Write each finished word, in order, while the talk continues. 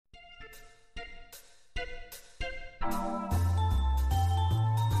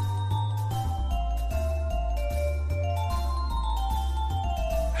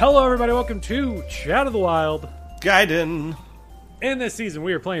Hello, everybody. Welcome to Chat of the Wild. Gaiden. In this season,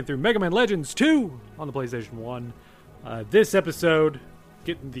 we are playing through Mega Man Legends 2 on the PlayStation 1. This episode,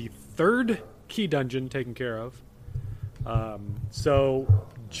 getting the third key dungeon taken care of. So,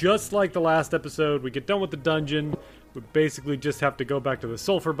 just like the last episode, we get done with the dungeon. We basically just have to go back to the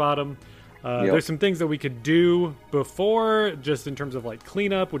sulfur bottom. There's some things that we could do before, just in terms of like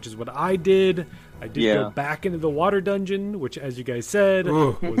cleanup, which is what I did. I did go back into the water dungeon, which, as you guys said,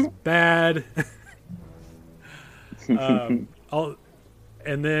 was bad. And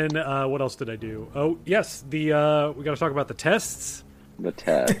then what else did I do? Oh, yes, we got to talk about the tests. The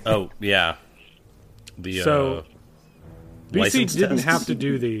test. Oh, yeah. So, BC didn't have to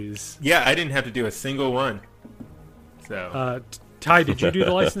do these. Yeah, I didn't have to do a single one. So, Ty, did you do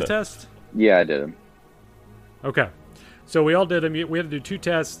the license test? Yeah, I did them. Okay. So we all did them. We had to do two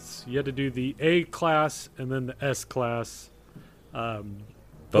tests. You had to do the A class and then the S class.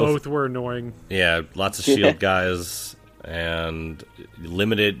 Both were annoying. Yeah, lots of shield guys and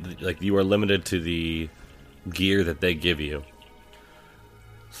limited. Like you are limited to the gear that they give you.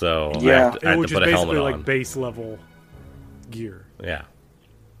 So yeah, I had which to is put a helmet basically on. like base level gear. Yeah.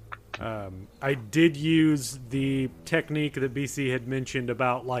 I did use the technique that BC had mentioned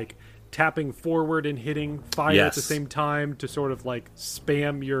about like tapping forward and hitting fire at the same time to sort of like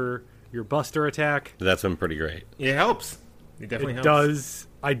spam your buster attack. That's been pretty great. it helps. It definitely It helps. does.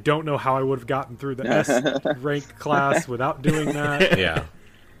 I don't know how I would have gotten through the S rank class without doing that. Yeah.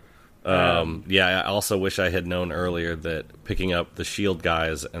 I also wish I had known earlier that picking up the shield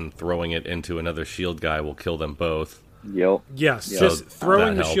guys and throwing it into another shield guy will kill them both. Yep. Yes, Yep. just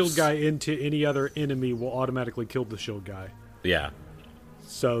throwing That the shield helps. guy into any other enemy will automatically kill the shield guy. Yeah.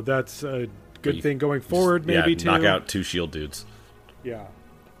 So that's a good you- thing going forward, maybe, too. knock out two shield dudes. Yeah.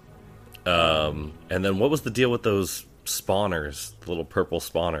 And then what was the deal with those spawners, the little purple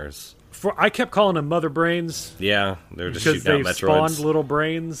spawners? I kept calling them mother brains Yeah, they're just because shooting they out spawned Metroids. little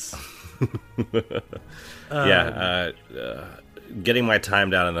brains. Getting my time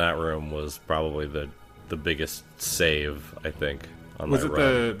down in that room was probably the biggest save, I think, on Was my it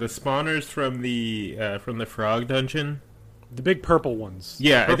run. the spawners from the frog dungeon? The big purple ones.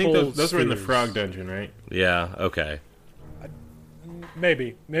 Yeah, I think Purple those were in the spheres. frog dungeon, right? Yeah, okay.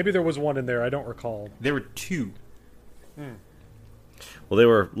 Maybe there was one in there. I don't recall. There were two. Well,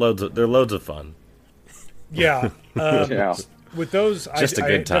 they're loads of fun. Yeah. Yeah. With those, Just a I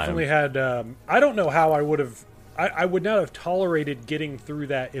good time. definitely had. I don't know how I would have. I would not have tolerated getting through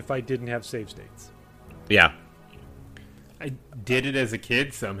that if I didn't have save states. Yeah. I did it as a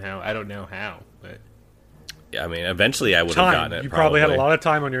kid somehow. I don't know how, but I mean, eventually I would have gotten Time. it. You probably had a lot of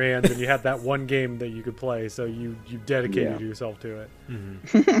time on your hands, and you had that one game that you could play, so you dedicated Yeah. yourself to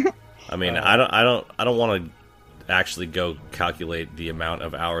it. I mean, I don't want to actually go calculate the amount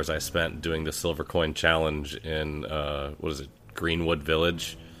of hours I spent doing the silver coin challenge in what is it, Greenwood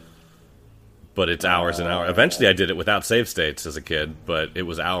Village. But it's hours and hours. Eventually, I did it without save states as a kid, but it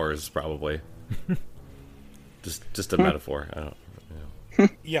was hours probably. just a metaphor. I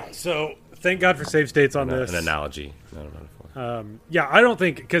don't. Yeah. So thank God for save states on this. An analogy, not a metaphor. Yeah, I don't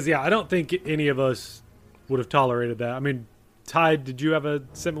think any of us would have tolerated that. I mean, Ty, did you have a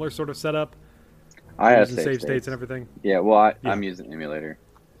similar sort of setup? I have Using save states and everything. Yeah, well, Yeah. I'm using emulator,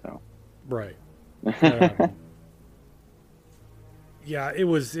 so. Right. Yeah, it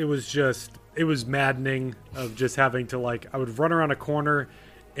was maddening of just having to like I would run around a corner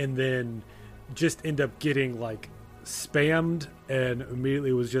and then just end up getting like spammed and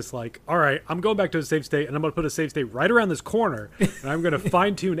immediately was just like, all right, I'm going back to a save state and I'm going to put a save state right around this corner and I'm going to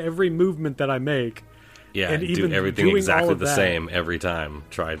fine tune every movement that I make. Yeah, and do even everything doing all exactly of the that- same every time.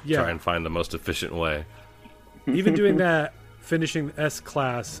 Try Yeah. and find the most efficient way. Even doing that, finishing the S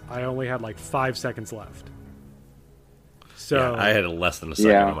class, I only had like 5 seconds left. So Yeah, I had less than a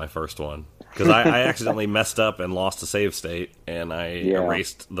second Yeah. on my first one because I accidentally messed up and lost a save state, and I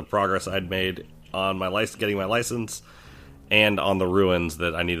erased the progress I'd made on my getting my license, and on the ruins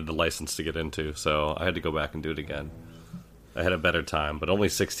that I needed the license to get into. So I had to go back and do it again. I had a better time, but only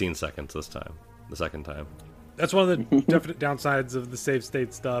 16 seconds this time. The second time. that's one of the definite downsides of the save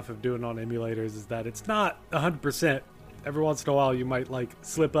state stuff of doing on emulators is that it's not 100%. Every once in a while, you might like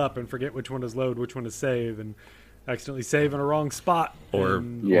slip up and forget which one is load, which one is save, and accidentally save in a wrong spot. Or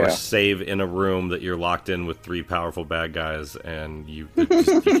and- Yeah. or save in a room that you're locked in with 3 powerful bad guys, and you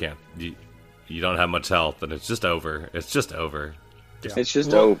can't. You don't have much health, and it's just over. It's just over. It's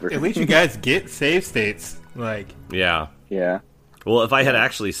just Well, over. At least you guys get save states. Like, Yeah. Yeah. Well, if I had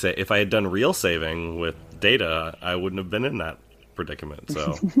actually if I had done real saving with data, I wouldn't have been in that predicament.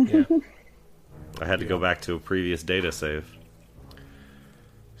 So Yeah. I had to go back to a previous data save.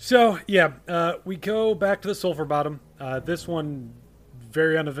 So yeah, we go back to the Sulphur Bottom. This one,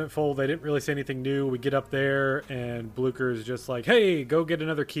 very uneventful. They didn't really say anything new. We get up there, and Blucher's just like, "Hey, go get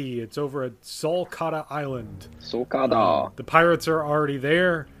another key. It's over at Solkata Island. Sulkada. The pirates are already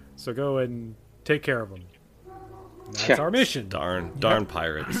there, so go and take care of them." And that's Yeah. our mission. Darn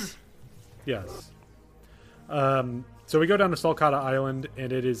pirates. Yes. So we go down to Solkata Island,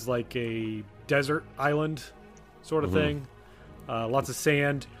 and it is like a desert island sort of thing. Lots of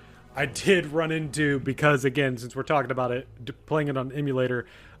sand. I did run into, because again, since we're talking about it, playing it on emulator,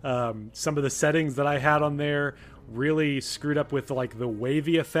 some of the settings that I had on there really screwed up with like the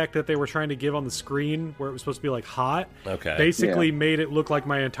wavy effect that they were trying to give on the screen, where it was supposed to be like hot. Okay. Basically made it look like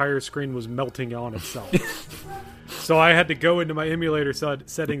my entire screen was melting on itself. So I had to go into my emulator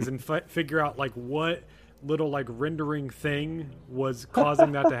settings and figure out like what little like rendering thing was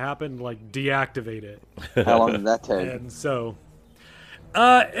causing that to happen, like deactivate it. How long did that take? And so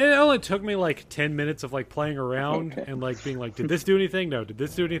it only took me like 10 minutes of like playing around and like being like, did this do anything? No. Did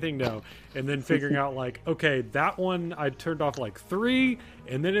this do anything? No. And then figuring out like, okay, that one I turned off like 3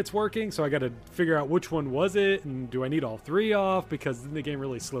 and then it's working. So I got to figure out which one was it, and do I need all 3 off, because then the game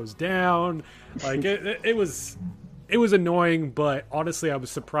really slows down. Like it was annoying, but honestly I was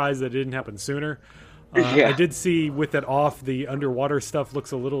surprised that it didn't happen sooner. Yeah. I did see with it off, the underwater stuff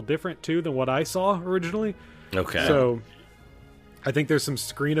looks a little different too than what I saw originally. Okay. So I think there's some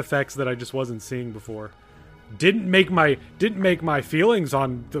screen effects that I just wasn't seeing before. Didn't make my feelings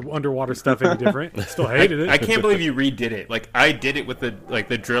on the underwater stuff any different. Still hated it. I can't believe you redid it. Like, I did it with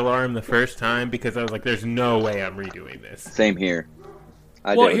the drill arm the first time because I was like, "There's no way I'm redoing this." Same here.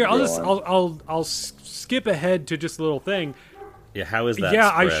 Well, here I'll skip ahead to just a little thing. Yeah, how is that?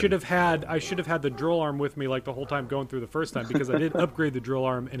 Yeah, spread? I should have had the drill arm with me like the whole time going through the first time, because I did upgrade the drill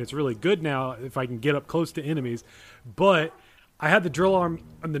arm and it's really good now if I can get up close to enemies. But I had the drill arm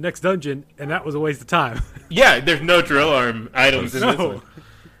in the next dungeon, and that was a waste of time. Yeah, there's no drill arm items in this one.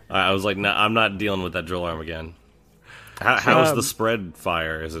 I was like, no, I'm not dealing with that drill arm again. How is the spread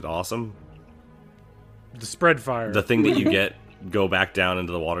fire? Is it awesome? The spread fire. The thing that you go back down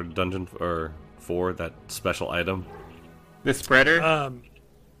into the water dungeon for that special item. The spreader?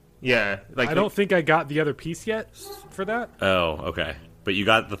 Yeah. Like I don't think I got the other piece yet for that. Oh, okay. But you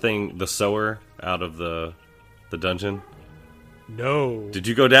got the sower out of the dungeon? No. Did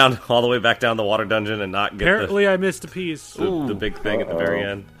you go down all the way back down the water dungeon and not get Apparently I missed a piece. the big thing at the very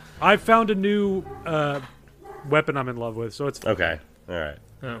end? I found a new weapon I'm in love with, so it's fine. Okay. All right.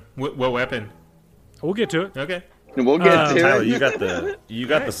 Oh, what weapon? We'll get to it. Okay. We'll get to Tyler, it. you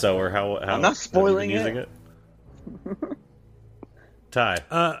got the sower. How I'm not spoiling have you been using it?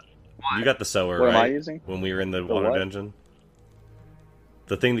 Ty, you got the sower, What right? am I using? When we were in the water what? dungeon?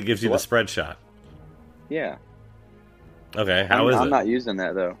 The thing that gives you the What? spread shot. Yeah. Okay, how is I'm it? not using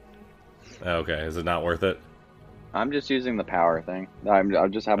that though. Okay, is it not worth it? I'm just using the power thing. I'll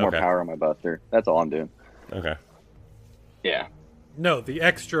just have more Okay. power on my buster. That's all I'm doing. Okay. Yeah. No, the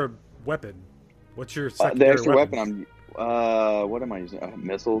extra weapon. What's your The secondary extra weapon what am I using?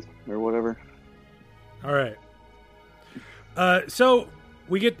 Missiles or whatever. All right. So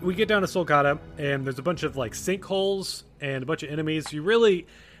we get down to Solkata, and there's a bunch of like sinkholes and a bunch of enemies. You really,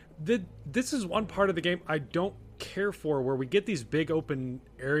 this is one part of the game I don't care for, where we get these big open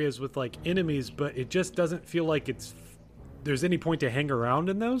areas with like enemies, but it just doesn't feel like there's any point to hang around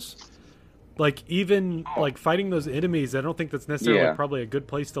in those. Like even like fighting those enemies, I don't think that's necessarily probably a good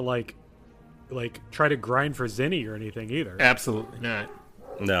place to like try to grind for Zenny or anything either. Absolutely not.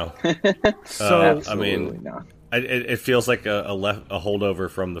 No. So I mean, Absolutely not. it feels like a holdover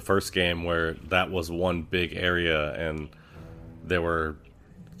from the first game, where that was one big area and there were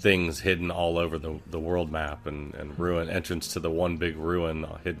things hidden all over the world map, and ruin entrance to the one big ruin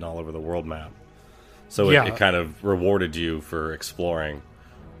hidden all over the world map. So it kind of rewarded you for exploring,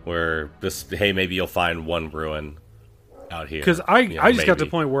 where hey, maybe you'll find one ruin out here. Because I just got to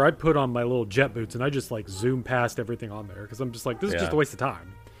the point where I'd put on my little jet boots and I just like zoom past everything on there, because I'm just like, this is just a waste of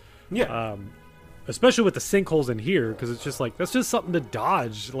time. Yeah. Especially with the sinkholes in here, because it's just like, that's just something to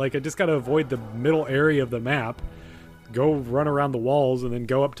dodge. Like, I just got to avoid the middle area of the map, go run around the walls, and then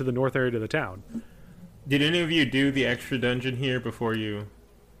go up to the north area to the town. Did any of you do the extra dungeon here before you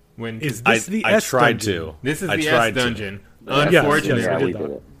went? Is this the I S tried dungeon? to. This is I the tried S to. dungeon. Yes, Unfortunately, yes, I we did did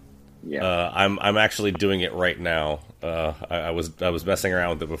that. it. Yeah. I'm actually doing it right now. I was messing around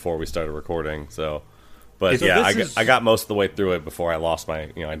with it before we started recording. So I got most of the way through it before I lost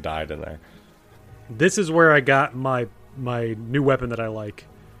I died in there. This is where I got my new weapon that I like.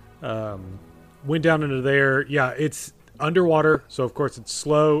 went down into there. Yeah, it's underwater, so of course it's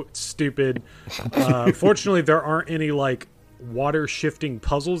slow, it's stupid. Fortunately, there aren't any like water shifting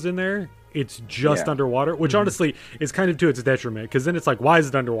puzzles in there. It's just underwater, which honestly is kind of to its detriment, because then it's like, why is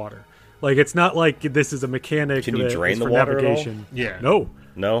it underwater? Like, it's not like this is a mechanic. Can you that drain is the for water navigation. at all? Yeah.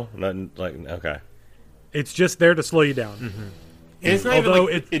 No, No, like okay. it's just there to slow you down. And it's not Although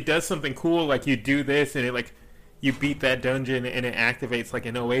even like it does something cool, like you do this and it like you beat that dungeon and it activates like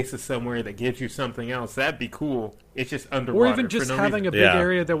an oasis somewhere that gives you something else. That'd be cool. It's just underwater. Or even just for no having reason. a big Yeah.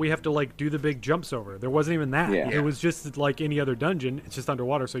 area that we have to like do the big jumps over. There wasn't even that. Yeah. It was just like any other dungeon. It's just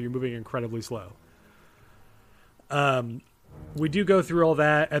underwater, so you're moving incredibly slow. We do go through all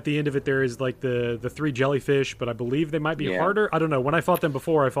that. At the end of it, there is like the 3 jellyfish, but I believe they might be harder. I don't know. When I fought them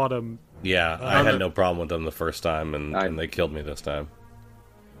before, I fought them. Yeah, I had no problem with them the first time, and they killed me this time.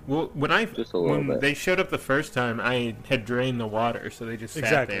 Well, Just a little when bit. they showed up the first time, I had drained the water, so they just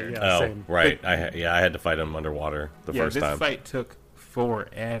sat there. Yeah, Oh, same. right. I had to fight them underwater the first this time. fight took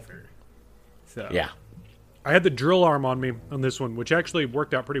forever. So Yeah. I had the drill arm on me on this one, which actually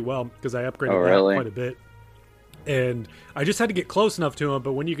worked out pretty well because I upgraded Oh, that really? quite a bit. And I just had to get close enough to them,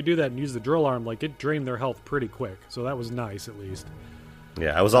 but when you could do that and use the drill arm, like it drained their health pretty quick. So that was nice, at least.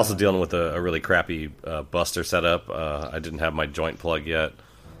 Yeah, I was also dealing with a really crappy buster setup. I didn't have my joint plug yet,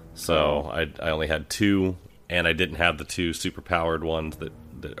 so I only had 2, and I didn't have the 2 super powered ones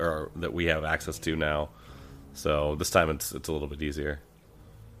that we have access to now. So this time it's a little bit easier.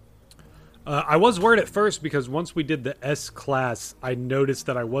 I was worried at first because once we did the S class, I noticed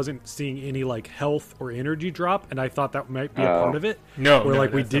that I wasn't seeing any like health or energy drop, and I thought that might be a part of it. No, where no,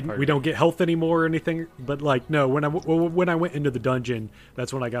 like we that's not part of don't get health anymore or anything. But like no, when I went into the dungeon,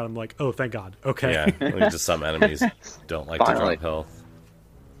 that's when I got him. Like, oh, thank God. Okay. Yeah, like just some enemies don't like to Finally. drop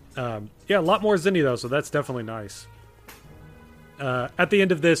health. Yeah, a lot more Zinni though, so that's definitely nice. At the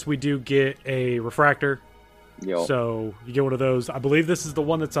end of this, we do get a refractor. Yo. So you get one of those. I believe this is the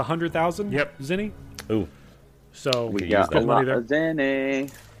one that's 100,000. Yep. Zinni. Ooh, So we use got that. a lot of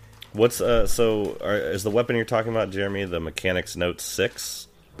Zenny. what's is the weapon you're talking about, Jeremy, the Mechanics Note 6?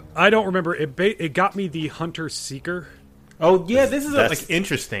 I don't remember. It got me the Hunter Seeker. Oh yeah, this is That's- like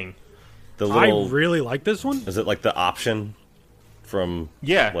interesting. The little I really like this one. is it like the option from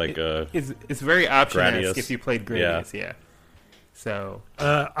It's very option-esque Gradius. if you played Gradius. Yeah. So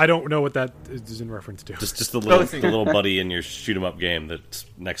I don't know what that is in reference to. just the little buddy in your shoot 'em up game that's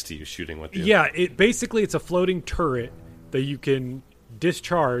next to you shooting with you. Yeah, it's a floating turret that you can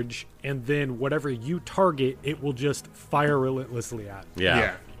discharge, and then whatever you target, it will just fire relentlessly at.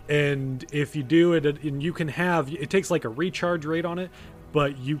 Yeah. And if you do it, and you can have, it takes like a recharge rate on it,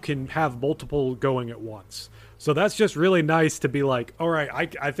 but you can have multiple going at once. So that's just really nice to be like, all right,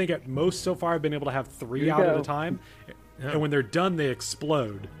 I think at most so far I've been able to have 3 you out at go. a time. And when they're done, they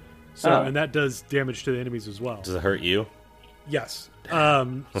explode. So, and that does damage to the enemies as well. Does it hurt you? Yes.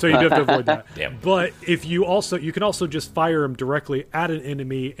 So you do have to avoid that. Damn. But if you can also just fire them directly at an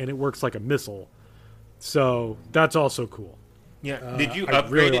enemy, and it works like a missile. So that's also cool. yeah, did you I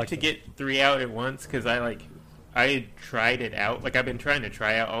upgrade really it like to this. get 3 out at once? Because I tried it out. Like I've been trying to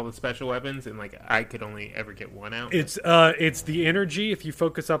try out all the special weapons, and like I could only ever get 1 out. It's the energy. If you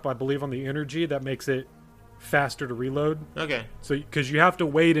focus up, I believe, on the energy, that makes it faster to reload. Okay. So because you have to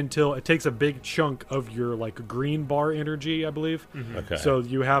wait until it takes a big chunk of your like green bar energy, I believe. Okay. So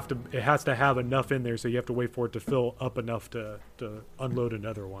it has to have enough in there, so you have to wait for it to fill up enough to unload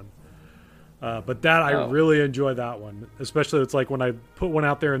another one. But that I really enjoy that one, especially it's like when I put one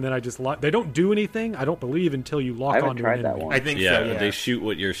out there and then I just they don't do anything, I don't believe, until you lock I haven't onto tried an that enemy. one. I think yeah, so. Yeah. they shoot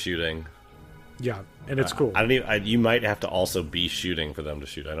what you're shooting. Yeah, and it's cool. I don't even. You might have to also be shooting for them to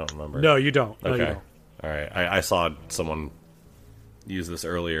shoot. I don't remember. No, you don't. No, Okay. you don't. All right. I saw someone use this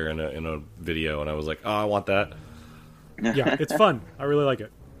earlier in a video, and I was like, oh, I want that. Yeah, it's fun. I really like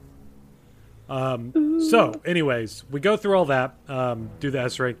it. So, anyways, we go through all that, do the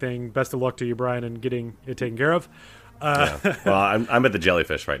S rank thing. Best of luck to you, Brian, in getting it taken care of. Yeah. Well, I'm at the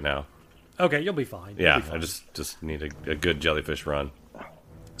jellyfish right now. Okay, you'll be fine. You'll Yeah, be fine. I just need a good jellyfish run.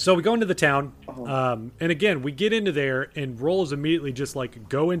 So we go into the town, and again, we get into there, and Roll is immediately just like,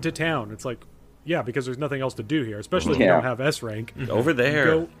 go into town. It's like, yeah, because there's nothing else to do here, especially if you Yeah. don't have S rank. Over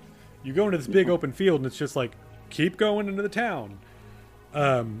there. You go into this big open field, and it's just like, keep going into the town.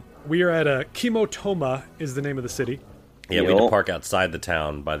 We are at Kimotoma is the name of the city. Yeah, we had to Yo. park outside the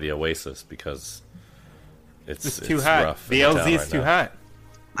town by the oasis because it's too hot. rough The in LZ town is right too now. hot.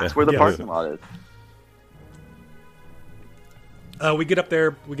 That's where the Yeah. parking lot is. We get up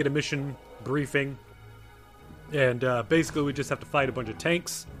there, we get a mission briefing, and basically we just have to fight a bunch of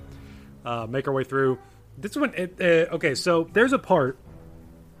tanks, make our way through. This one, okay, so there's a part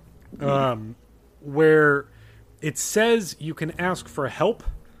where it says you can ask for help.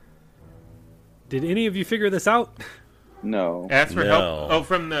 Did any of you figure this out? No. Ask for No. help. Oh,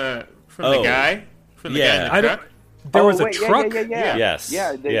 from the guy? From the guy in the I don't. truck? There was a wait, truck. Yeah. Yes.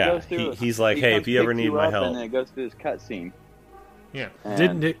 Yeah. It Yeah. goes through, He's like, he hey, comes, if you ever picks need my up, help. and then it goes through this cutscene. Yeah.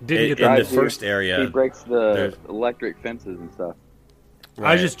 Didn't get In that. the first area, He breaks the there's- electric fences and stuff.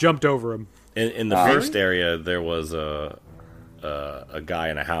 I just jumped over him. in the first area, there was a guy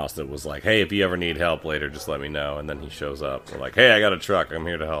in a house that was like, hey, if you ever need help later, just let me know. And then he shows up. We're like, hey, I got a truck. I'm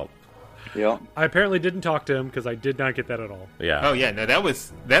here to help. Yep. I apparently didn't talk to him because I did not get that at all. Yeah. Oh yeah, no,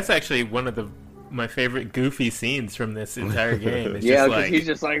 that's actually one of my favorite goofy scenes from this entire game. It's Yeah, just because like, he's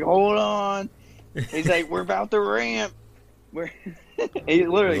just like, hold on. He's like, we're about to ramp. He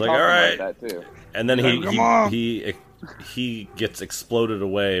literally He's like, talking all right. like that too. And then Come on. he gets exploded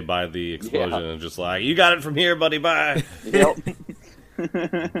away by the explosion and just like, you got it from here, buddy. Bye. Yep.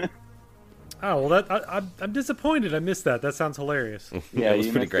 Oh well, I'm disappointed. I missed that. That sounds hilarious. Yeah, it was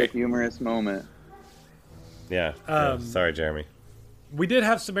you pretty missed great. a humorous moment. Yeah. Sorry, Jeremy. We did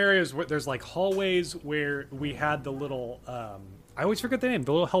have some areas where there's like hallways where we had the little. I always forget the name.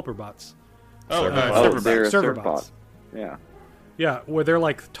 The little helper bots. Server server they're bots. Server server bots. Yeah. Yeah, where they're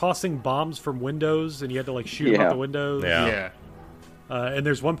like tossing bombs from windows, and you had to like shoot them out Yeah. the windows. Yeah. yeah. And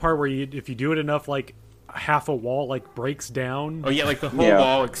there's one part where if you do it enough, like half a wall like breaks down. Oh yeah, like the whole Yeah.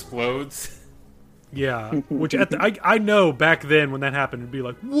 wall explodes. Yeah, which I know back then when that happened, it'd be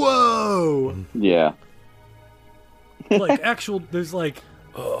like, whoa, Yeah. like there's like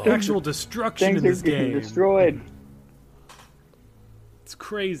actual destruction Things in are this getting game. destroyed. It's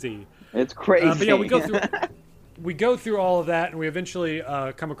crazy. It's crazy. But yeah, we go through all of that, and we eventually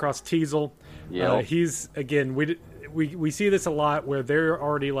come across Teasel. Yep. He's again we see this a lot where they're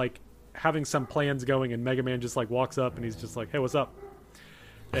already like having some plans going, and Mega Man just like walks up and he's just like, "Hey, what's up?"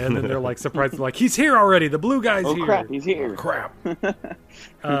 And then they're like surprised, like, "He's here already! The blue guy's Oh here!" crap, he's here. Crap.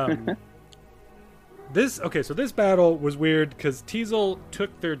 So this battle was weird because Teasel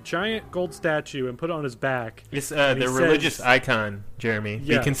took their giant gold statue and put it on his back. It's he their says- religious icon, Jeremy.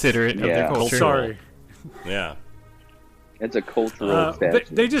 Yes. Be considerate of Yeah. their culture. Sorry. Yeah. It's a cultural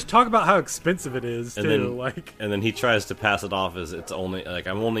statue. They just talk about how expensive it is And too. then- Like, And then he tries to pass it off as it's only like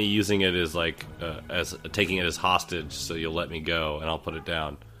I'm only using it as like as taking it as hostage, so you'll let me go and I'll put it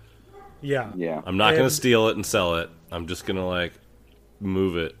down. yeah, Yeah. I'm not going to And- steal it and sell it. I'm just going to like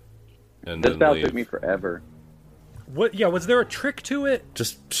move it and This then battle leave. took me forever. What? Yeah, was there a trick to it?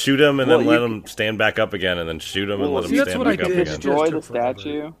 Just shoot him and Well, then let you- him stand back up again, and then shoot him and Well, let him see, that's stand what I back up did. again. Destroy Just the took forever.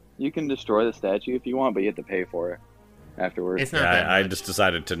 statue. You can destroy the statue if you want, but you have to pay for it afterwards. It's not that I much. just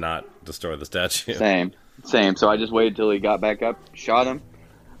decided to not destroy the statue. Same. So I just waited till he got back up, shot him,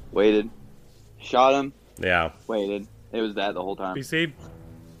 waited, shot him, Yeah. waited. It was that the whole time. BC,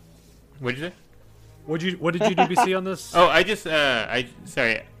 What'd you say? what did you do, BC, on this? Oh, I just I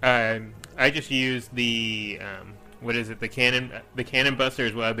just used the what is it? The cannon buster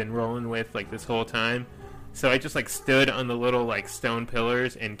is what I've been rolling with like this whole time. So I just like stood on the little like stone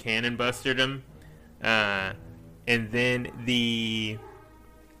pillars and cannon busted them, and then the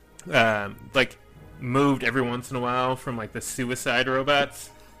like moved every once in a while from like the suicide robots.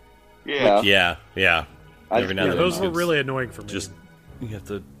 Yeah. Yeah. Yeah. I Every now Yeah, and then those it's were just- really annoying for me. Just you have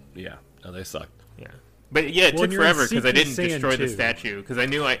to. Yeah. No, they sucked. Yeah, but yeah, it Well, took you're in forever because I Secret didn't Sand, destroy the too. statue because I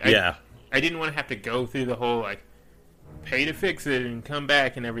knew I Yeah. I didn't want to have to go through the whole like pay to fix it and come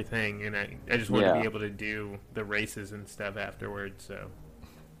back and everything, and I just wanted to Yeah. be able to do the races and stuff afterwards.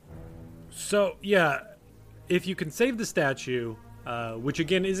 So yeah, if you can save the statue, which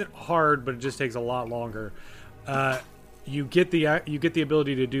again isn't hard, but it just takes a lot longer, you get the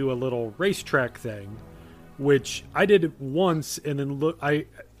ability to do a little racetrack thing, which I did once, and then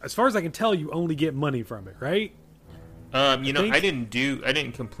as far as I can tell, you only get money from it, right? I think- I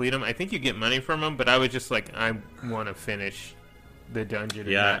didn't complete them. I think you get money from them, but I was just like, I want to finish the dungeon and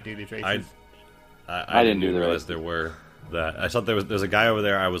Yeah, not do these races. I didn't didn't do even the realize races. there were that. I thought there's a guy over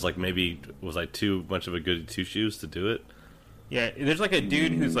there. I was like, maybe was I too much of a good two shoes to do it? Yeah, there's like a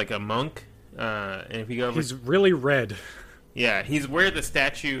dude who's like a monk, and if you go over, He's really red. yeah, he's where the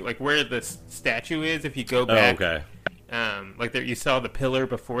statue is. If you go Oh, back, okay. like there, you saw the pillar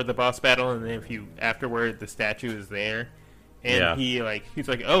before the boss battle, and then if you afterward, the statue is there, and Yeah. he's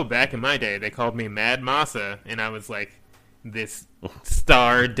like, oh, back in my day, they called me Mad Masa, and I was like this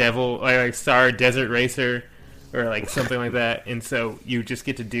star devil, like star desert racer, or like something like that, and so you just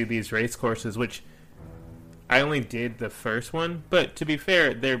get to do these race courses, which I only did the first one, but to be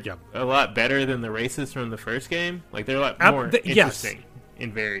fair, they're Yep. a lot better than the races from the first game. Like they're a lot Ab- more th- yes. interesting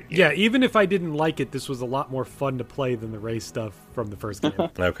and varied. Yeah, even if I didn't like it, this was a lot more fun to play than the race stuff from the first game.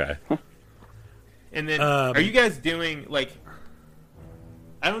 Okay. And then, are you guys doing, like...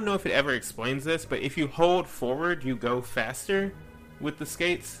 I don't know if it ever explains this, but if you hold forward, you go faster with the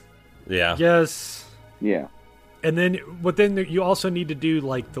skates? Yeah. Yes. Yeah. And then, but then you also need to do,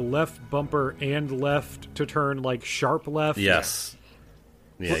 like, the left bumper and left to turn, like, sharp left. Yes.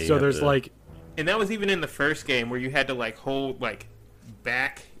 Yeah, So there's, like... And that was even in the first game where you had to, like, hold, like,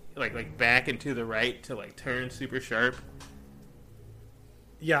 back, like back and to the right to, like, turn super sharp.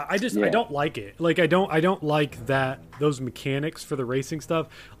 Yeah, I don't like it. Like, I don't like those mechanics for the racing stuff.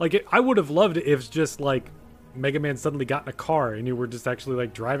 Like, I would have loved it if it's just, like, Mega Man suddenly got in a car and you were just actually,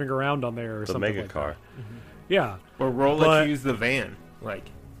 like, driving around on there or something Mega like car. that. Yeah. Or roll let you use the van. Like,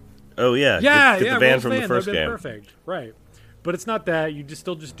 oh, yeah. Yeah, get the van Roll's from the first that'd been game. perfect. Right. But it's not that. You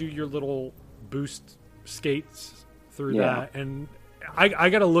still just do your little boost skates through that. And I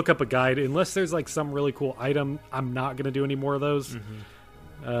got to look up a guide. Unless there's, like, some really cool item, I'm not going to do any more of those.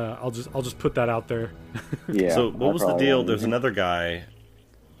 I'll just put that out there. Yeah. So what I was the probably deal? won't There's either. another guy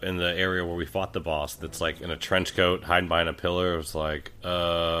in the area where we fought the boss that's like in a trench coat hiding behind a pillar. It was like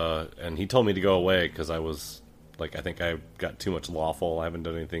and he told me to go away because I was like, I think I got too much lawful. I haven't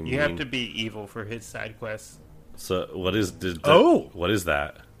done anything you mean. have to be evil for his side quests. So what is what is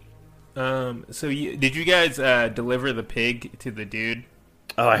that? So did you guys deliver the pig to the dude?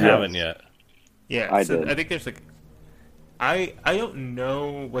 Oh, I haven't yet. Yeah, I so did. I think there's like I don't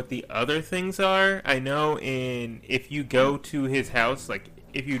know what the other things are. I know if you go to his house, like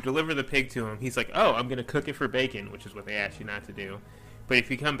if you deliver the pig to him, he's like, "Oh, I'm gonna cook it for bacon," which is what they asked you not to do. But if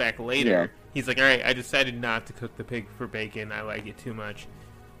you come back later, he's like, "All right, I decided not to cook the pig for bacon. I like it too much."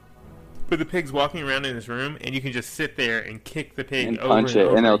 But the pig's walking around in his room, and you can just sit there and kick the pig And over punch and it,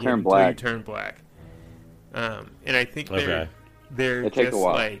 over and it'll again turn until black. you turn black. And I think Okay. they're It takes a just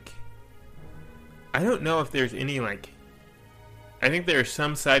while. like, I don't know if there's any like. I think there are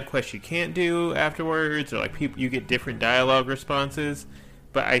some side quests you can't do afterwards, or like you get different dialogue responses.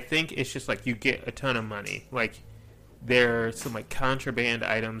 But I think it's just like you get a ton of money. Like there are some like contraband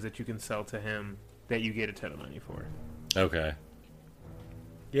items that you can sell to him that you get a ton of money for. Okay.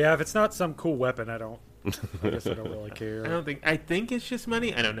 Yeah, if it's not some cool weapon, I guess I don't really care. I think it's just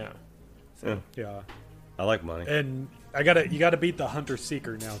money. I don't know. So Yeah. I like money. And you gotta beat the Hunter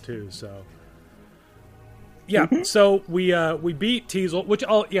Seeker now too, so yeah. So we beat Teasel, which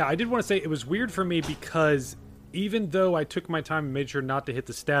I did want to say it was weird for me because even though I took my time and made sure not to hit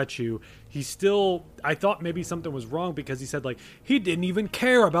the statue, I thought maybe something was wrong because he said like he didn't even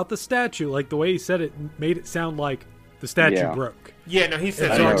care about the statue. Like the way he said it made it sound like the statue broke. yeah, no, he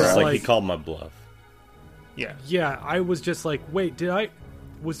said I I know, know, right? it's like he Like- called my bluff. yeah. Yeah, I was just like, wait,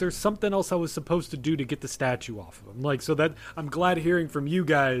 was there something else I was supposed to do to get the statue off of him? Like, so that I'm glad hearing from you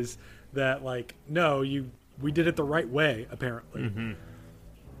guys that like, no, we did it the right way, apparently.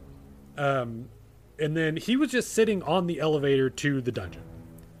 And then he was just sitting on the elevator to the dungeon.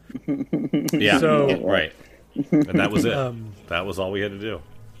 Yeah. So- right. And that was it. That was all we had to do.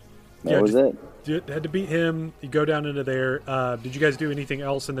 That was it. Had to beat him. You go down into there. Did you guys do anything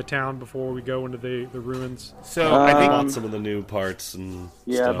else in the town before we go into the ruins? So I think Bought some of the new parts and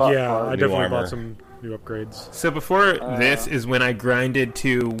Yeah, I stuff. bought- Yeah, I New definitely armor. bought some new upgrades. so. Before this is when I grinded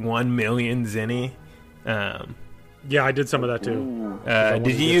to 1 million zenny. Yeah, I did some of that too. I wanted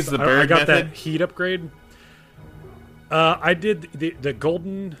Did you to- use the I bird got method? that heat upgrade. I did the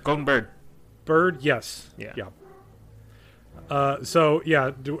golden Golden bird. bird. Yes. Yeah. Yeah. So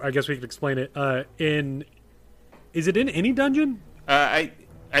yeah, I guess we could explain it. Is it in any dungeon? I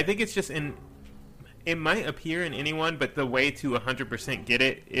think it's just in. It might appear in anyone, but the way to 100% get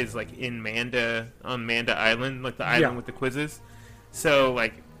it is like in on Manda Island, like the island Yeah. with the quizzes. So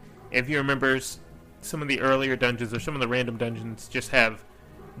like, if you remember, some of the earlier dungeons or some of the random dungeons just have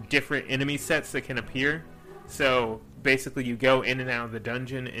different enemy sets that can appear. So basically, you go in and out of the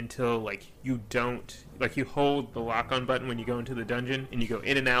dungeon until like you don't like you hold the lock on button when you go into the dungeon, and you go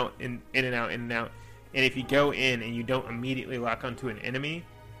in and out, in and out, in and out. And if you go in and you don't immediately lock onto an enemy,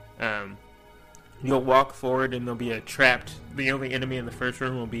 you'll walk forward and there'll be a trapped. The only enemy in the first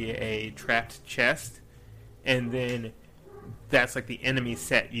room will be a trapped chest, and then that's like the enemy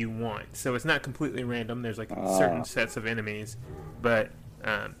set you want. So it's not completely random. There's like certain sets of enemies, but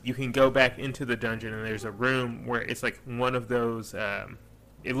you can go back into the dungeon and there's a room where it's like one of those.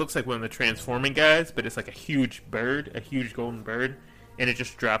 It looks like one of the transforming guys, but it's like a huge bird, a huge golden bird, and it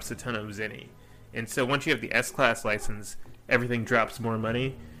just drops a ton of zenny. And so once you have the S-Class license, everything drops more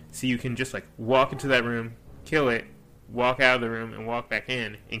money. So you can just like walk into that room, kill it, walk out of the room, and walk back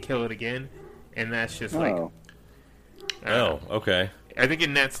in and kill it again. And that's just like... Okay. I think it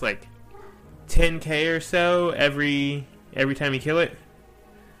nets like 10k or so every time you kill it.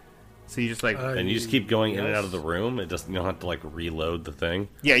 So you just like And you just keep going in and out of the room. It doesn't. You don't have to like reload the thing.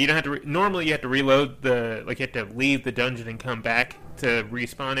 yeah, you don't have to. Normally, you have to reload the you have to leave the dungeon and come back to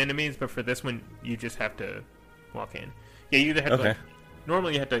respawn enemies. But for this one, you just have to walk in. Yeah, you either have to. Okay.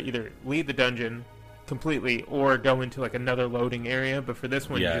 Normally, you have to either leave the dungeon completely or go into like another loading area. But for this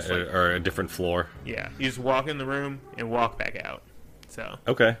one, Yeah, you just or a different floor. yeah, you just walk in the room and walk back out. So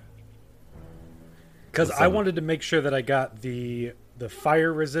Okay. Because I wanted to make sure that I got the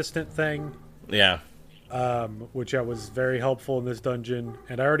fire resistant thing, Yeah. which was very helpful in this dungeon,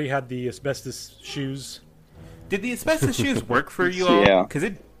 and I already had the asbestos shoes. did the asbestos shoes work for you all? Yeah. Because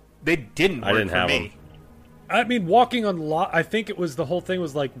they didn't work I didn't for have me. them. I mean, walking on lava. I think it was the whole thing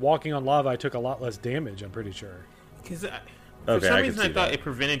was like walking on lava. I took a lot less damage. I'm pretty sure. Because for Okay, some I can reason I see thought that. it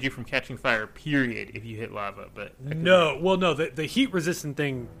prevented you from catching fire. Period. If you hit lava, but No, well, no. The heat resistant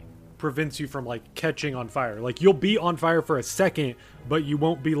thing prevents you from like catching on fire. Like you'll be on fire for a second, but you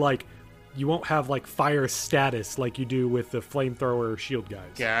won't be like, you won't have like fire status like you do with the flamethrower shield guys.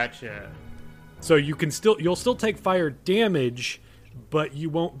 gotcha. So you'll still take fire damage, but you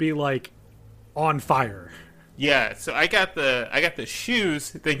won't be like on fire. Yeah, so I got the shoes,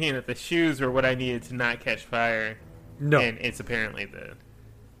 thinking that the shoes were what I needed to not catch fire. No, And it's apparently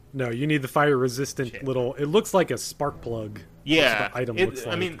no, you need the fire resistant Shit. little. It looks like a spark plug. yeah. That's what the item it- looks I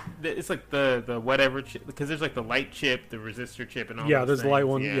like. mean, it's like the whatever chip, because there's like the light chip, the resistor chip, and all. Yeah, those there's the light things.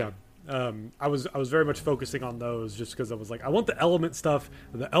 one. Yeah. I was very much focusing on those just because I was like, I want the element stuff.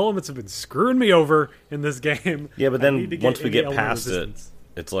 The elements have been screwing me over in this game. Yeah, but I then need to once we any get element past resistance.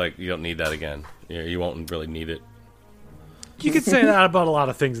 it's like you don't need that again. You won't really need it. You could say that about a lot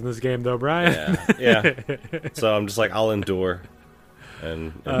of things in this game, though, Brian. Yeah. So I'm just like, I'll endure,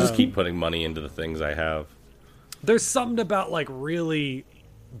 and just keep putting money into the things I have. There's something about like really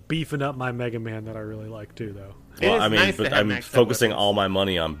beefing up my Mega Man that I really like too, though. It Well, is I mean, nice to but have I'm maxed out focusing weapons. all my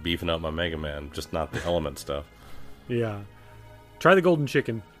money on beefing up my Mega Man, just not the element stuff. Yeah. Try the golden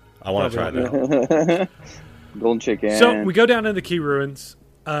chicken. I want to try Probably that. Golden chicken. So we go down into Key Ruins.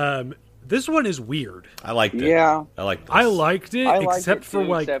 This one is weird. I liked it. Yeah. I liked this. I liked it, I liked except it for too,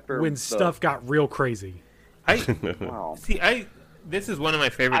 like except for when the- stuff got real crazy. Wow. See, this is one of my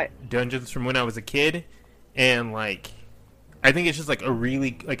favorite dungeons from when I was a kid, and like, I think it's just like a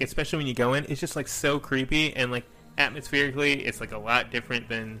really like, especially when you go in, it's just like so creepy and like atmospherically, it's like a lot different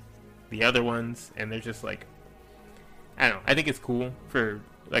than the other ones, and they're just like, I don't know. I think it's cool for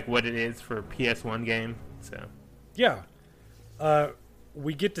like what it is for a PS1 game. So Yeah.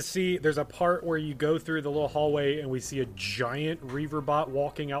 We get to see there's a part where you go through the little hallway and we see a giant Reaver bot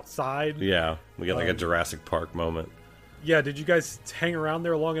walking outside. Yeah, we get like a Jurassic Park moment. Yeah, did you guys hang around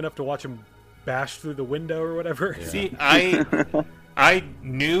there long enough to watch him bash through the window or whatever? Yeah. see, I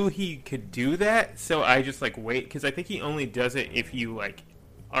knew he could do that, so I just like wait because I think he only does it if you like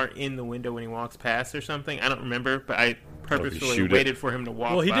are in the window when he walks past or something. I don't remember, but I purposefully shoot it. waited for him to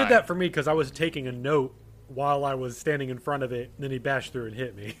walk. Well, he by. did that for me because I was taking a note while I was standing in front of it, and then he bashed through and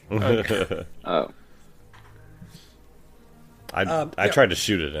hit me. Oh. I yeah. tried to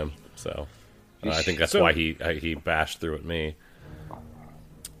shoot at him, so I think that's So- why he bashed through at me.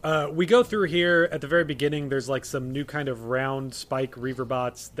 We go through here at the very beginning. There's like some new kind of round spike Reaver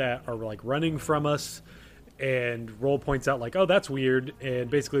bots that are like running from us, and Roll points out like, "Oh, that's weird." And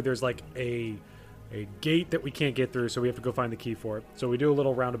basically, there's like a gate that we can't get through, so we have to go find the key for it. So we do a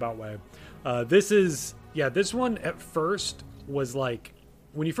little roundabout way. This one at first was like,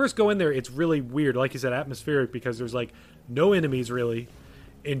 when you first go in there, it's really weird. Like you said, atmospheric, because there's like no enemies really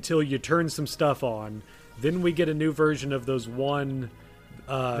until you turn some stuff on. Then we get a new version of those one.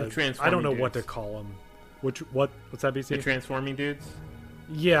 I don't know what to dudes. call them. What's that, BC? The transforming dudes.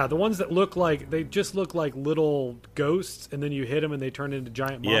 Yeah, the ones that look like they just look like little ghosts, and then you hit them and they turn into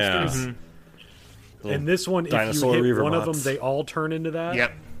giant Yeah. monsters. And this one, if you Dinosaur hit Reaver one of them, bots. they all turn into that.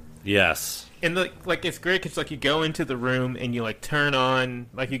 Yep. Yes. And like it's great because like you go into the room and you like turn on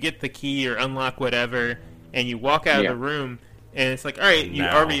like you get the key or unlock whatever, and you walk out Yeah. of the room, and it's like, all right, you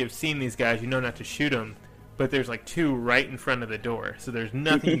Now. already have seen these guys, you know not to shoot them, but there's like two right in front of the door, so there's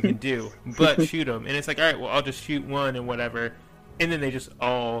nothing you can do but shoot them, and it's like, all right, well I'll just shoot one and whatever, and then they just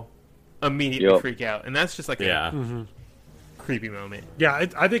all immediately Yep. freak out, and that's just like Yeah. a creepy moment. Yeah,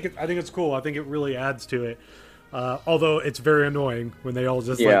 I think it's cool. I think it really adds to it. Although it's very annoying when they all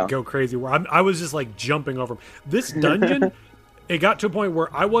just Yeah. like go crazy. Where I was just like jumping over 'em. This dungeon. It got to a point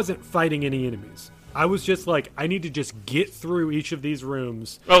where I wasn't fighting any enemies. I was just like, I need to just get through each of these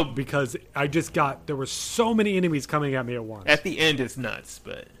rooms. Oh. Because there were so many enemies coming at me at once. At the end, it's nuts,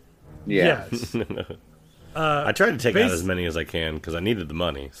 but Yeah. Yes. I tried to take out base- as many as I can because I needed the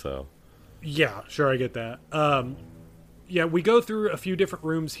money. So Yeah, sure, I get that. we go through a few different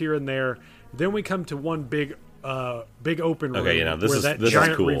rooms here and there. Then we come to one big open room this that is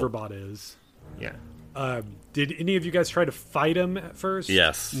giant cool. Reaverbot is. Yeah. Did any of you guys try to fight him at first?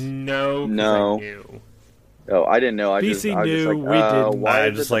 Yes. No. No. I knew. Oh, I didn't know. I BC was just knew, like, we didn't. why I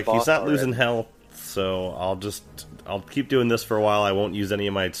is it just the like he's boss not already? losing health, so I'll keep doing this for a while. I won't use any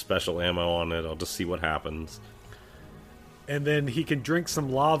of my special ammo on it. I'll just see what happens. And then he can drink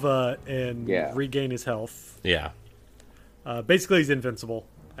some lava and regain his health. Yeah. Basically, he's invincible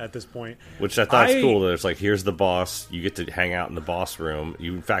at this point. Which I thought is cool. That it's like, here's the boss. You get to hang out in the boss room.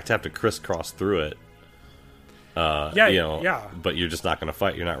 You, in fact, have to crisscross through it. But you're just not going to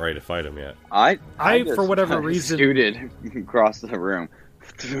fight. You're not ready to fight him yet. I for whatever reason, scooted across the room.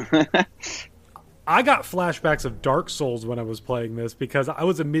 I got flashbacks of Dark Souls when I was playing this because I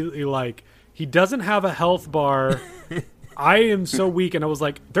was immediately like, he doesn't have a health bar. I am so weak, and I was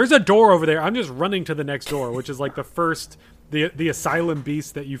like, there's a door over there. I'm just running to the next door, which is like the Asylum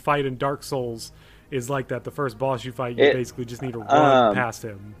Beast that you fight in Dark Souls is like that. The first boss you fight, you basically just need to run past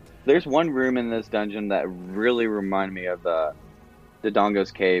him. There's one room in this dungeon that really reminded me of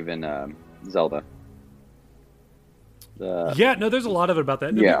Dodongo's Cave in Zelda. There's a lot of it about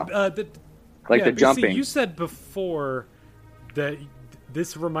that. The jumping. You said before that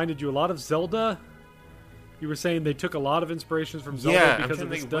this reminded you a lot of Zelda. You were saying they took a lot of inspirations from Zelda because of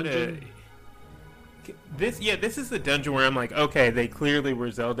this dungeon. This is the dungeon where I'm like, okay, they clearly were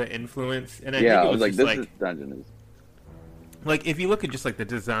Zelda influenced, and I think I it was like, this dungeon is. Like, if you look at just like the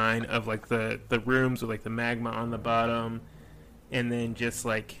design of like the rooms with like the magma on the bottom, and then just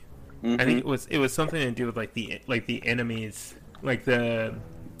like I think it was something to do with like the enemies, like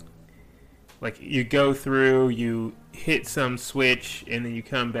you go through, you hit some switch, and then you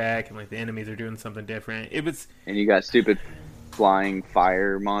come back, and like the enemies are doing something different. It was, and you got stupid flying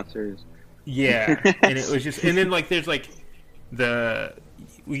fire monsters. Yeah, and it was just, and then like there's like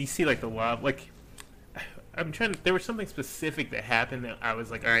we see like the lava, like. There was something specific that happened that I was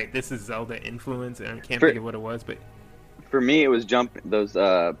like, all right, this is Zelda influence, and I can't think of what it was, but for me, it was those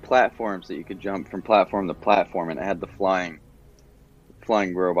platforms that you could jump from platform to platform, and it had the flying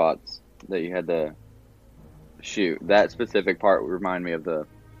robots that you had to shoot. That specific part would remind me of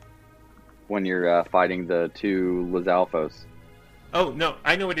when you're fighting the two Lizalfos. Oh no,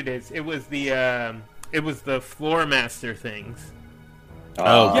 I know what it is. It was the Floor Master things.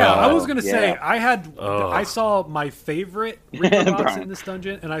 I was gonna say I saw my favorite Reaverbots in this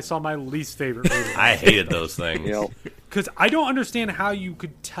dungeon, and I saw my least favorite. I hated those things because I don't understand how you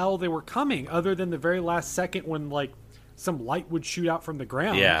could tell they were coming, other than the very last second when like some light would shoot out from the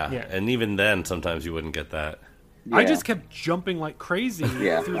ground. Yeah, and even then, sometimes you wouldn't get that. Yeah. I just kept jumping like crazy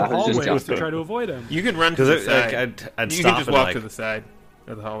through the hallways to try to avoid him. You could run to the side. I'd you stop could just and walk to the side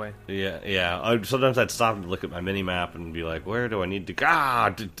of the hallway. Yeah. Sometimes I'd stop and look at my mini map and be like, "Where do I need to go?"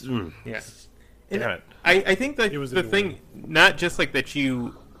 Yeah. Damn it. I think that the thing, not just like that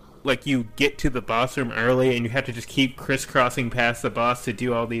you get to the boss room early and you have to just keep crisscrossing past the boss to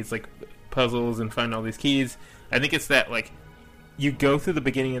do all these like puzzles and find all these keys. I think it's that like you go through the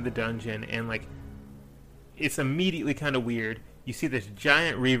beginning of the dungeon and like it's immediately kind of weird. You see this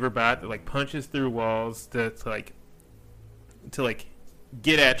giant Reaverbot that like punches through walls to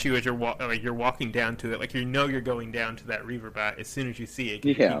get at you as you're walking down to it. Like you're going down to that Reaverbot as soon as you see it.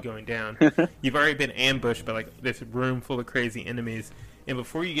 You keep going down. You've already been ambushed by like this room full of crazy enemies, and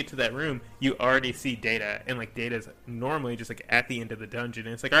before you get to that room, you already see Data, and like Data's normally just like at the end of the dungeon,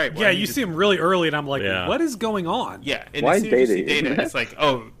 and it's like, all right, you see him really early, and I'm like, what is going on? Yeah, and as soon as you see Data, it's like,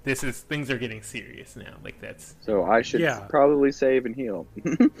 oh, things are getting serious now. Like that's so I should probably save and heal.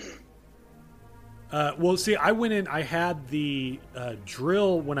 Well, see, I went in. I had the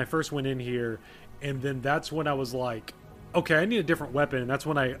drill when I first went in here, and then that's when I was like, okay, I need a different weapon. And that's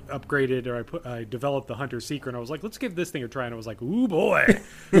when I upgraded or I developed the Hunter Seeker, and I was like, let's give this thing a try. And I was like, ooh boy,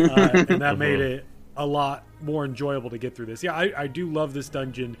 and that made it a lot more enjoyable to get through this. Yeah, I do love this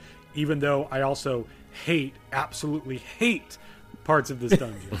dungeon, even though I also absolutely hate parts of this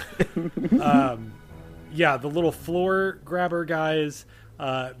dungeon. The little floor grabber guys.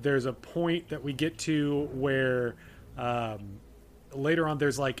 There's a point that we get to where later on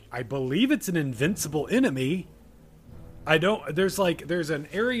there's like, I believe it's an invincible enemy. There's an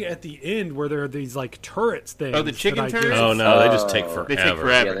area at the end where there are these like turrets things. Oh, the chicken turrets? Oh no, they just take forever. They take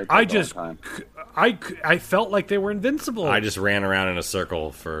forever. Yeah, I felt like they were invincible. I just ran around in a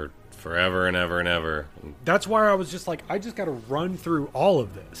circle for forever and ever and ever. That's why I was just like, I just got to run through all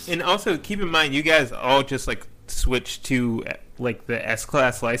of this. And also keep in mind, you guys all just like switched to like the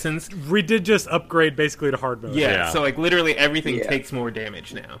S-Class license. We did just upgrade basically to hard mode. Yeah. So like literally everything takes more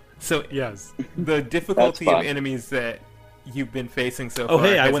damage now. So yes, the difficulty of enemies that you've been facing so Oh, far.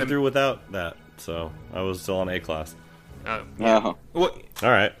 hey, I went through without that, so I was still on A class. Oh, yeah. Oh. Well, All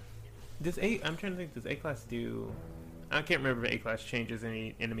right. I'm trying to think. Does A class do? I can't remember if A class changes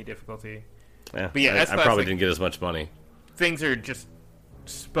any enemy difficulty. Yeah, But yeah, I S-class, probably like- didn't get as much money. Things are just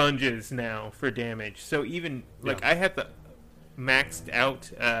sponges now for damage. So even like I had the maxed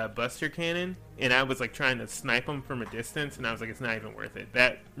out Buster Cannon, and I was like trying to snipe them from a distance, and I was like, it's not even worth it.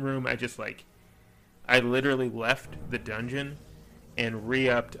 That room, I literally left the dungeon and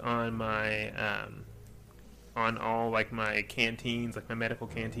re-upped on my on all like my canteens, like my medical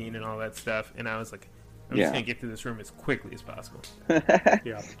canteen and all that stuff, and I was like, I'm just gonna get through this room as quickly as possible.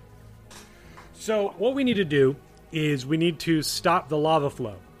 Yeah. So what we need to do is we need to stop the lava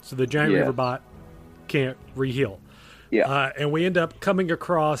flow so the giant river bot can't reheal. Yeah. And we end up coming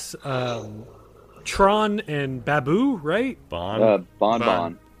across Tron and Babu, right? Bon.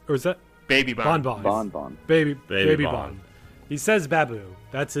 Bon. Or is that Baby Bon. Bon. Baby Baby Bon. Bon. He says Babu.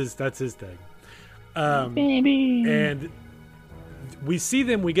 That's his thing. Baby. And we see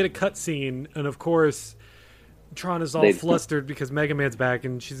them. We get a cutscene, and of course, Tron is all flustered because Mega Man's back,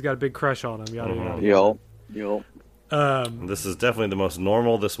 and she's got a big crush on him. Yada yada. Yup. This is definitely the most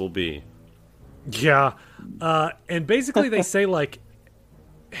normal this will be. Yeah. And basically they say, like,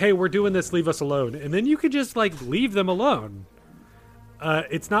 hey, we're doing this, leave us alone. And then you could just, like, leave them alone.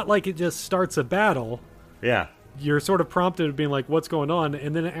 It's not like it just starts a battle. Yeah. You're sort of prompted being like, what's going on?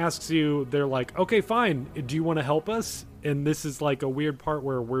 And then it asks you, they're like, okay, fine. Do you want to help us? And this is, like, a weird part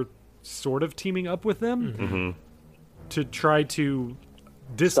where we're sort of teaming up with them to try to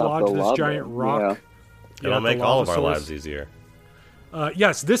dislodge this giant rock. It'll make all of our lives easier.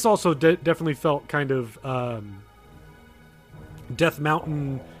 Yes, this also definitely felt kind of Death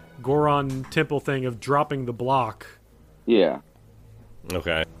Mountain Goron Temple thing of dropping the block. Yeah.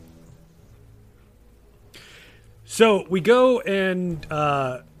 Okay. So we go and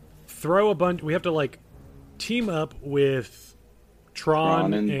throw a bunch. We have to like team up with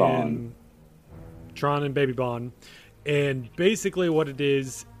Tron and Bon. Tron and Baby Bon, and basically what it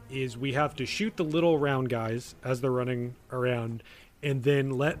is we have to shoot the little round guys as they're running around, and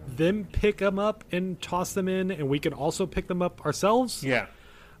then let them pick them up and toss them in, and we can also pick them up ourselves. Yeah.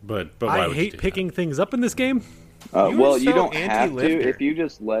 But why I would you hate do picking things up in this game. Well, you so don't have to. anti-lifter.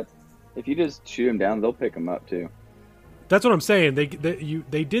 If you just shoot them down, they'll pick them up too. That's what I'm saying. They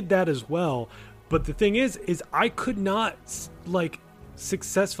did that as well, but the thing is I could not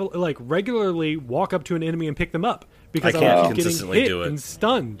successfully regularly walk up to an enemy and pick them up because I I can't was getting consistently hit do it. and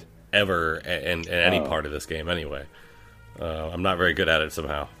stunned. Ever in any part of this game anyway. I'm not very good at it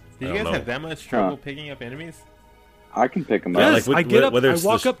somehow. Do you I guys don't know. have that much trouble picking up enemies? I can pick them Yeah, up. Yes, like, I get up. whether I it's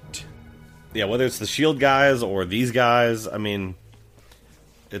walk the- up. Yeah, whether it's the shield guys or these guys, I mean,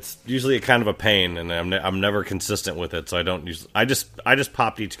 it's usually a kind of a pain, and I'm never consistent with it. So I don't use. I just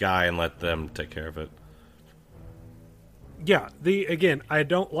popped each guy and let them take care of it. Yeah, again, I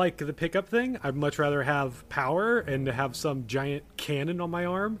don't like the pickup thing. I'd much rather have power and to have some giant cannon on my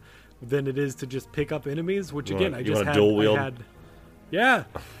arm than it is to just pick up enemies. Which again, You want a dual wield? Yeah,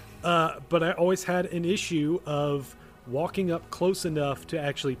 but I always had an issue of walking up close enough to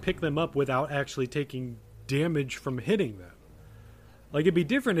actually pick them up without actually taking damage from hitting them. Like, it'd be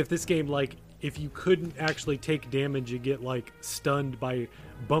different if this game, if you couldn't actually take damage, you get stunned by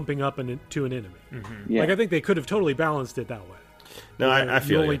bumping up to an enemy. Yeah. I think they could have totally balanced it that way. No, I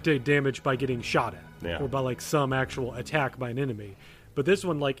feel you only you. take damage by getting shot at, Yeah. or by some actual attack by an enemy. But this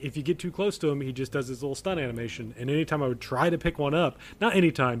one, if you get too close to him, he just does his little stun animation. And anytime I would try to pick one up, not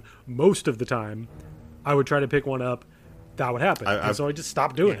anytime, most of the time, I would try to pick one up, that would happen. And so I just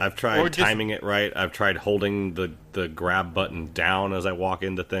stopped doing it. I've tried timing it right. I've tried holding the grab button down as I walk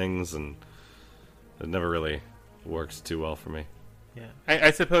into things, and it never really works too well for me. Yeah.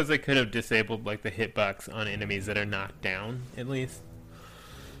 I suppose they could have disabled the hitbox on enemies that are knocked down, at least.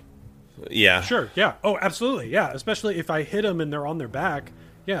 Yeah. Sure, yeah. Oh, absolutely, yeah. Especially if I hit them and they're on their back.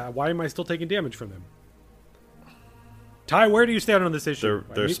 Yeah, why am I still taking damage from them? Ty, where do you stand on this issue?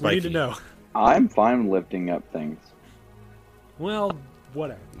 They're we need spiky. to know. I'm fine lifting up things. Well,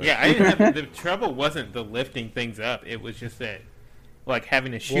 whatever. Yeah, I didn't have, the trouble wasn't the lifting things up. It was just that,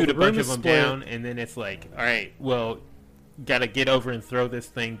 having to shoot the a bunch room of is them split. down, and then it's all right, well, got to get over and throw this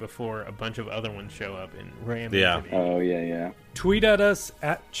thing before a bunch of other ones show up and ram Yeah. into me. Oh yeah. Tweet at us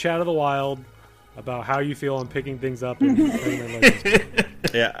at Chat of the Wild about how you feel on picking things up. And playing Legends.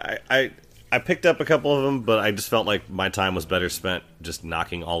 Yeah, I picked up a couple of them, but I just felt like my time was better spent just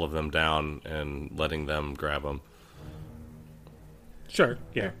knocking all of them down and letting them grab them. Sure,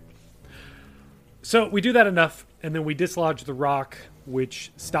 yeah. So we do that enough, and then we dislodge the rock,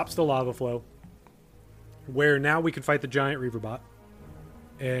 which stops the lava flow. where now we can fight the giant Reaverbot.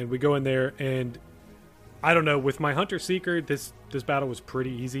 And we go in there, and I don't know, with my Hunter Seeker, this battle was pretty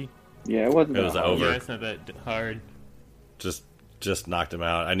easy. Yeah, it wasn't. It was over. Yeah, it's not that hard. Just knocked him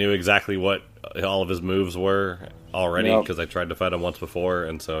out. I knew exactly what all of his moves were already because I tried to fight him once before,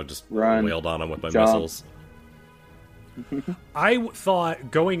 and so just wailed on him with my missiles. I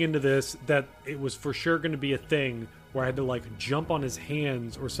thought going into this that it was for sure going to be a thing where I had to like jump on his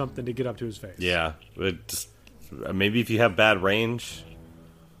hands or something to get up to his face. Yeah, maybe if you have bad range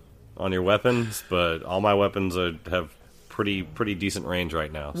on your weapons, but all my weapons have pretty decent range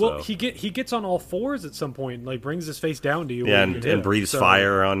right now. Well, so. he gets on all fours at some point, like brings his face down to you. Yeah, and breathes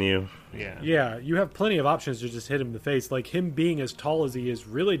fire on you. Yeah, you have plenty of options to just hit him in the face. Like him being as tall as he is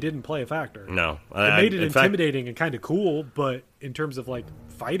really didn't play a factor. No, it made it intimidating and kind of cool, but in terms of like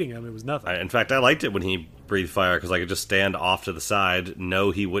fighting him, it was nothing. In fact, I liked it when he breathed fire because I could just stand off to the side,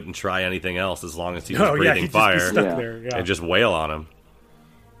 know he wouldn't try anything else as long as he was breathing fire, just be stuck there, and just wail on him.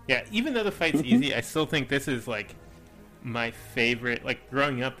 Yeah, even though the fight's easy, I still think this is like my favorite. Like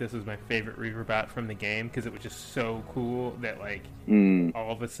growing up, this was my favorite Reaverbot from the game because it was just so cool that like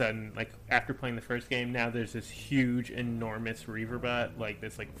all of a sudden, like after playing the first game, now there's this huge, enormous Reaverbot like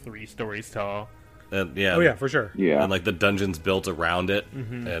that's like 3 stories tall. Yeah. Oh yeah, for sure. Yeah, and like the dungeon's built around it,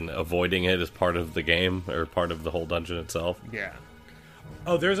 and avoiding it is part of the game or part of the whole dungeon itself. Yeah.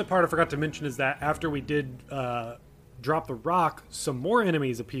 Oh, there's a part I forgot to mention is that after we did drop the rock, some more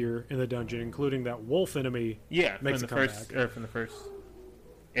enemies appear in the dungeon, including that wolf enemy. Yeah, makes from the first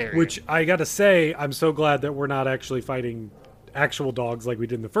area. Which I gotta say, I'm so glad that we're not actually fighting actual dogs like we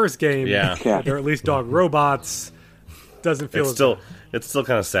did in the first game. Yeah, they're at least dog robots. Doesn't feel it's still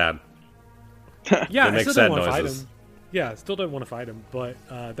kind of sad. Yeah, they make I still sad don't want to fight noises. him. Yeah, still don't want to fight him, but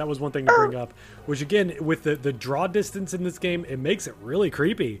that was one thing to bring up. Which again, with the draw distance in this game, it makes it really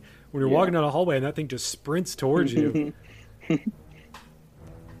creepy when you're walking down a hallway and that thing just sprints towards you.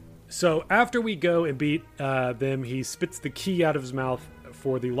 So after we go and beat them, he spits the key out of his mouth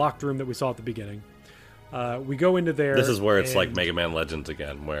for the locked room that we saw at the beginning. We go into there. This is where it's like Mega Man Legends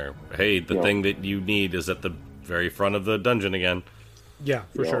again, where hey, the thing that you need is at the very front of the dungeon again. Yeah,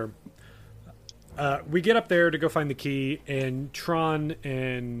 for sure. We get up there to go find the key, and Tron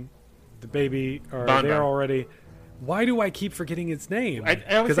and the baby are there already. Why do I keep forgetting its name? I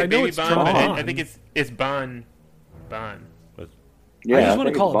always say Baby Bon, but I think it's Bon. Yeah, I just want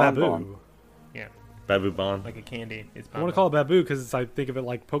to call it Babu. Bon. Yeah, Babu Bon. like a candy. It's Bon. I want to call it Babu because I think of it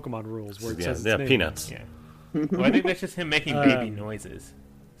like Pokemon rules, where it says its name. Peanuts. Yeah. Well, I think that's just him making baby noises.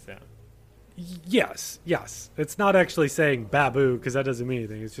 So. Yes. It's not actually saying Babu because that doesn't mean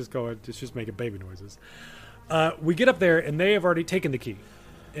anything. It's just making baby noises. We get up there and they have already taken the key,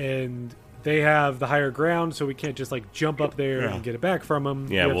 and they have the higher ground, so we can't just like jump up there and get it back from them.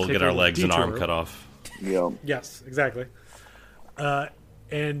 Yeah, we'll get our legs and arm cut off. Yeah. Yes, exactly.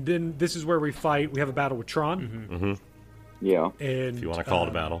 And then this is where we fight. We have a battle with Tron. Yeah. And If you want to call it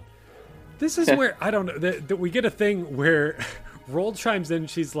a battle. this is where I don't know that we get a thing where Roll chimes in.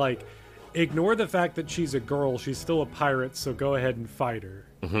 She's like, "Ignore the fact that she's a girl. She's still a pirate. So go ahead and fight her."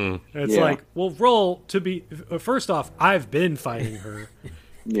 And it's like, well, Roll, to be first off, I've been fighting her.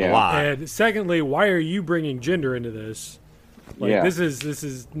 Yeah. A lot. And secondly, why are you bringing gender into this? Like, this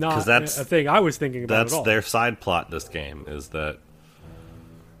is not a thing I was thinking about That's at all. their side plot in this game, is that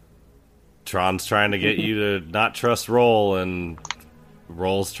Tron's trying to get you to not trust Roll, and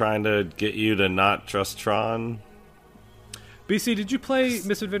Roll's trying to get you to not trust Tron. BC, did you play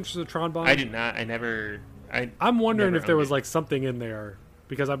Misadventures of Tron Bonne? I did not. I'm wondering if there was owned it. like something in there,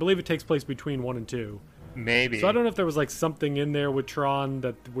 because I believe it takes place between 1 and 2. Maybe. So I don't know if there was like something in there with Tron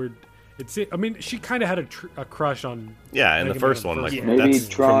that would. I mean, she kind of had a crush on. Yeah, in Mega the first Man one, like Maybe that's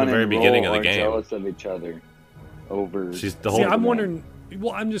Tron from the very and beginning Roll of the are game. jealous of each other over. She's the See, whole. I'm wondering.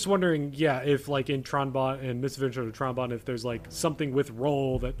 Well, I'm just wondering, if like in Tron Bonne and Misadventure of Tron Bonne, if there's like something with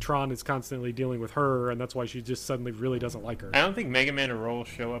Roll that Tron is constantly dealing with her, and that's why she just suddenly really doesn't like her. I don't think Mega Man or Roll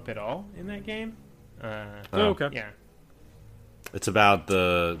show up at all in that game. Okay. Yeah. It's about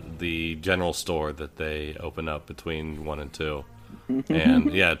the general store that they open up between 1 and 2,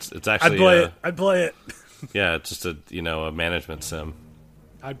 and yeah, it's actually I'd play it. Yeah, it's just a management sim.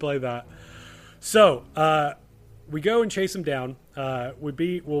 I'd play that. So we go and chase him down.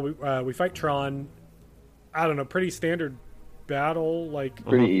 We fight Tron. I don't know, pretty standard battle. Like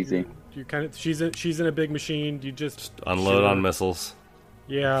pretty easy. You kind of she's in a big machine. You just Unload on missiles.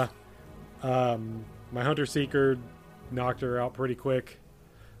 Yeah. My Hunter Seeker knocked her out pretty quick.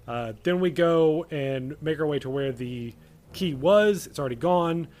 Then we go and make our way to where the key was. It's already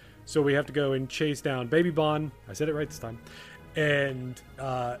gone. So we have to go and chase down Baby Bon. I said it right this time. And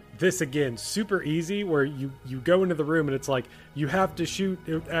this again, super easy, where you go into the room and it's like you have to shoot.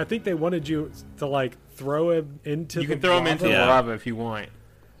 I think they wanted you to like throw him into. You can throw him into the lava if you want.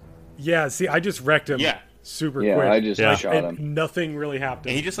 Yeah, see, I just wrecked him. Yeah. Super quick. Yeah, I just shot and him. nothing really happened.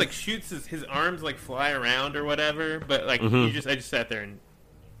 And he just like shoots his arms like fly around or whatever, but like I just sat there and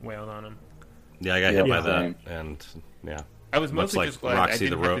wailed on him. Yeah, I got hit by that, same. and yeah. I was mostly like just glad Roxy I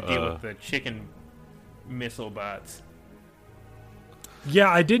didn't the have to deal with the chicken missile bots. Yeah,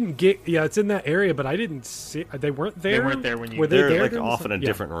 I didn't get. Yeah, it's in that area, but I didn't see. They weren't there. They weren't there when you. Were they They're there like during off in a the-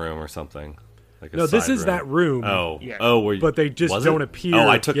 different room or something. Like a No, this side is that room. Oh, Yeah. oh, But they just was don't it? appear. Oh,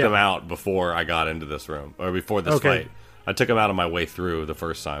 I took Yeah. them out before I got into this room, or before this Okay. fight. I took them out on my way through the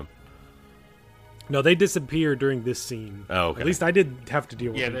first time. No, they disappear during this scene. Oh, okay. At least I did have to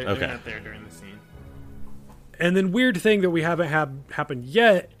deal with Yeah, it. they're Okay. not there during the scene. And then weird thing that we haven't had happen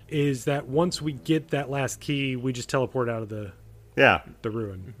yet is that once we get that last key, we just teleport out of the Yeah,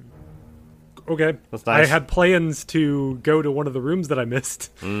 ruin. Okay. That's nice. I had plans to go to one of the rooms that I missed.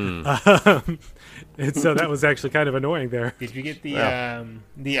 And so that was actually kind of annoying there. Did you get Yeah.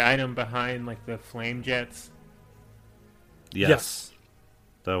 the item behind like the flame jets? yes.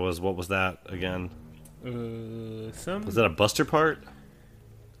 That was, what was that again? Some. Was that a Buster part?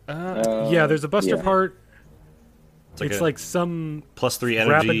 Yeah, there's a Buster yeah. part. like It's a like some +3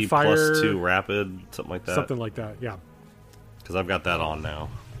 rapid energy, fire- +2 rapid, something like that. something like that. Yeah. Because I've got that on now.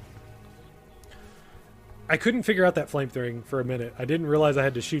 I couldn't figure out that flamethrowing for a minute. I didn't realize I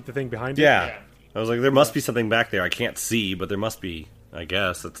had to shoot the thing behind it. Yeah. I was like, there must be something back there. I can't see, but there must be. I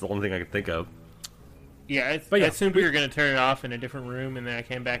guess that's the only thing I could think of. Yeah, But I yeah, assumed we were going to turn it off in a different room, and then I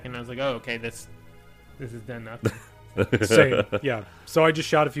came back and I was like, "Oh, okay, this has done nothing." Same. Yeah. So I just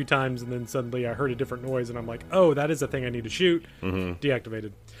shot a few times, and then suddenly I heard a different noise, and I'm like, "Oh, that is a thing I need to shoot."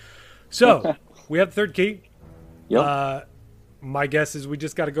 Deactivated. So we have the third key. Yep. My guess is we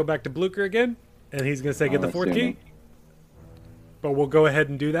just got to go back to Blucher again, and he's going to say, "Get the fourth assuming. key." But we'll go ahead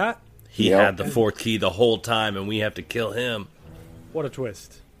and do that. He Yep. had the fourth key the whole time, and we have to kill him. What a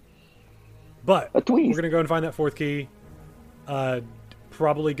twist! But A twist. we're going to go and find that fourth key.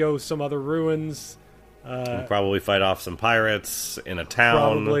 Probably go some other ruins. We'll probably fight off some pirates in a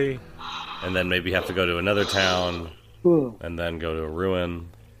town, Probably. and then maybe have to go to another town, Ooh. and then go to a ruin.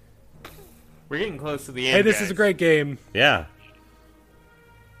 We're getting close to the end. Hey, this guys. is a great game. Yeah.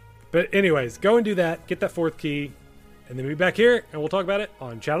 But anyways, go and do that. Get that fourth key, and then be back here, and we'll talk about it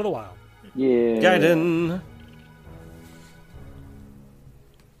on Chat of the Wild. Yeah. Gaiden.